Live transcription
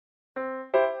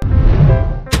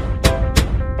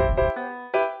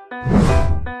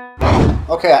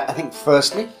Okay, I think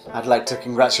firstly I'd like to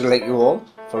congratulate you all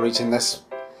for reaching this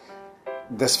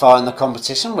far in the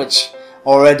competition, which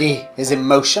already is in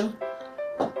motion.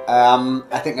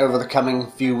 I think over the coming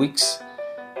few weeks,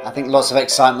 I think lots of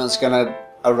excitement is going to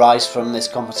arise from this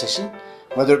competition,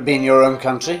 whether it be in your own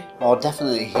country or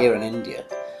definitely here in India.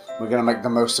 We're going to make the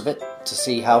most of it to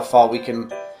see how far we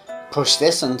can push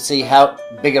this and see how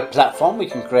big a platform we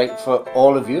can create for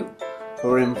all of you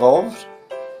who are involved.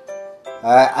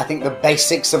 I think the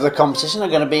basics of the competition are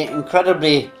going to be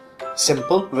incredibly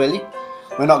simple, really.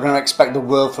 We're not going to expect the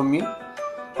world from you,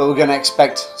 but we're going to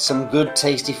expect some good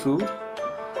tasty food.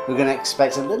 We're going to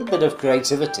expect a little bit of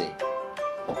creativity.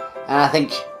 And I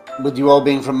think with you all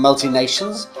being from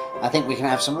multi-nations, I think we can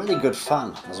have some really good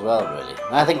fun as well, really.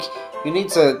 And I think you need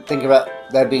to think about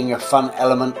there being a fun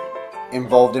element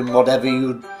involved in whatever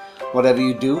you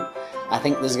do. I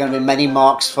think there's going to be many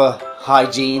marks for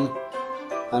hygiene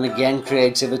and again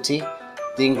creativity.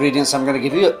 The ingredients I'm going to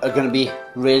give you are going to be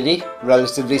really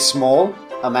relatively small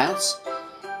amounts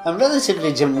and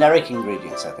relatively generic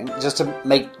ingredients, I think, just to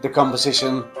make the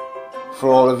competition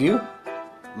for all of you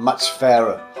much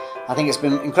fairer. I think it's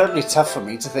been incredibly tough for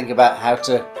me to think about how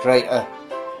to create a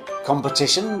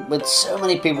competition with so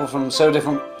many people from so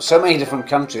many different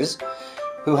countries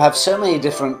who have so many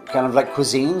different kind of like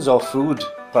cuisines or food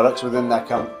products within their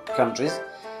countries,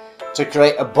 to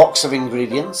create a box of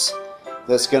ingredients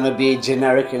that's going to be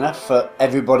generic enough for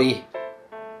everybody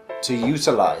to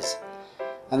utilize.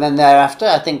 And then thereafter,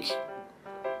 I think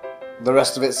the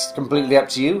rest of it's completely up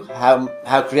to you, how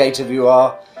creative you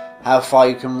are, how far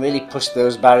you can really push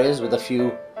those barriers with a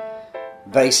few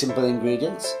very simple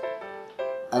ingredients.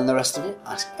 And the rest of it,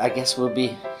 I guess, will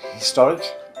be historic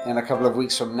in a couple of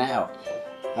weeks from now.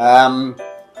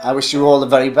 I wish you all the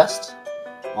very best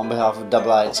on behalf of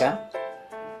IHM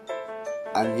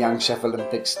and Young Chef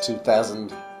Olympics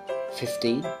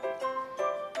 2015,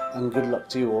 and good luck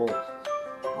to you all.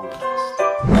 All the best.